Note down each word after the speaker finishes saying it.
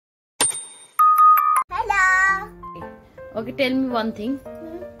Okay, tell me one thing.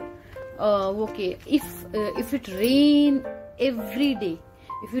 Okay, if it rain every day,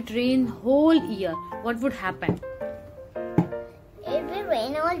 if it rain whole year, what would happen? If it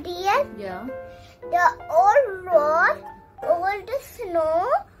rain all year, Yeah. the old road, all the snow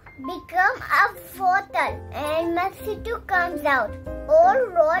become a water and mosquito comes out. All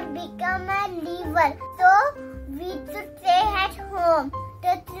road become a river. So we should stay at home.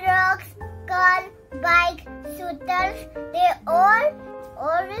 The trucks, car, bike, scooters, they all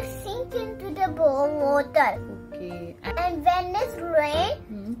will sink into the water. Okay. And when it's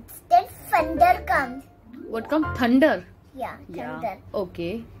rain, then thunder comes. What comes? Thunder. Yeah, Yeah. thunder.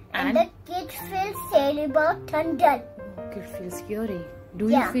 Okay. And the kids feel sad about thunder. It feels scary. Do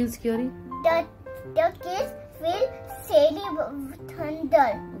Yeah. you feel scary? The kids feel sad about thunder.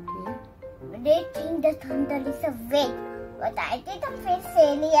 Okay. They think the thunder is a wave. But I didn't feel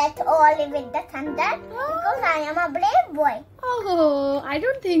silly at all with the thunder because I am a brave boy. Oh, I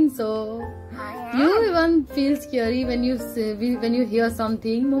don't think so. I am. You even feel scary when you hear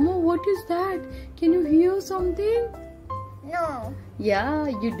something. Mama, what is that? Can you hear something? No. Yeah,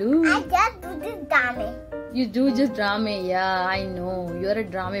 you do. I just do this drama. You do just drama. Yeah, I know. You're a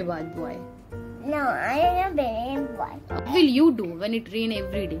drama bad boy. No, I am a brave boy. What will you do when it rain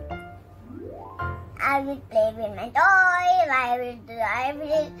every day? I will play with my toys. I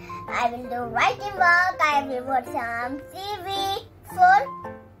will do writing work. I will watch some TV for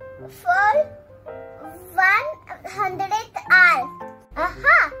 100 hours.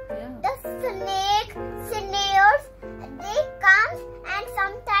 Aha! Yeah. The snails, they come and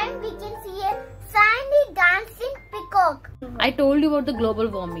sometimes we can see a tiny dancing peacock. I told you about the global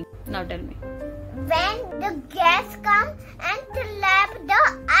warming. Now tell me. When the gas comes and trap the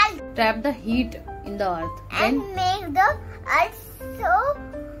earth. Trap the heat in the earth. And Then make the earth so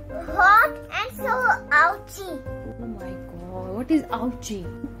hot and so ouchy. oh my god, what is ouchy?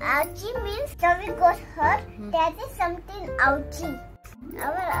 Ouchy means something got hurt. That is something ouchy.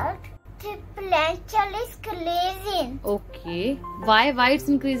 Our earth temperature is increasing Okay. Why it's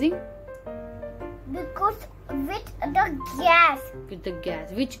increasing? because with the gas. With the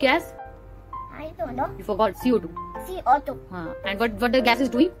gas. Which gas? I don't know. You forgot CO2. CO2. And what the gas is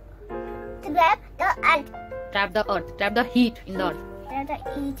doing? Trap the earth. Trap the earth. Trap the heat in the earth. Trap the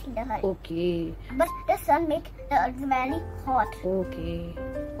heat in the earth. Okay. But the sun makes the earth very hot. Okay.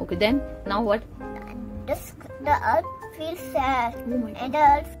 Okay, then now what? The earth feels sad. Oh my god. And the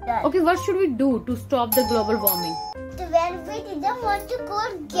earth does. Okay, what should we do to stop the global warming? When we didn't want to go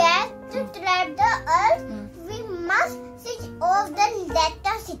gas to trap the earth, we must switch off the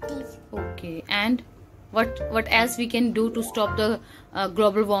electricity. Okay. And what else we can do to stop the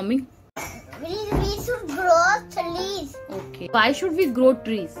global warming? We should grow trees Okay. Why should we grow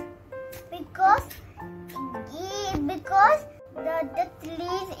trees? because the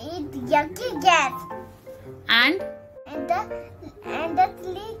trees eat yucky gas And and the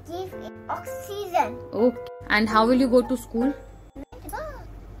tree gives oxygen. okay. And how will you go to school?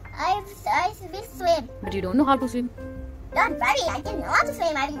 I will swim. But you don't know how to swim. Don't worry, I can know how to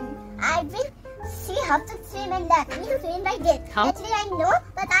swim. I will see how to swim and learn me to swim like this. How? Actually, I know,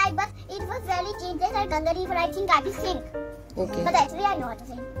 but it was very dangerous. I done the river. I think I will sink. Okay. But actually, I know how to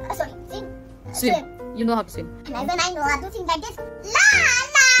swim. Sorry, Swim. You know how to swim. And when I know how to sing like this,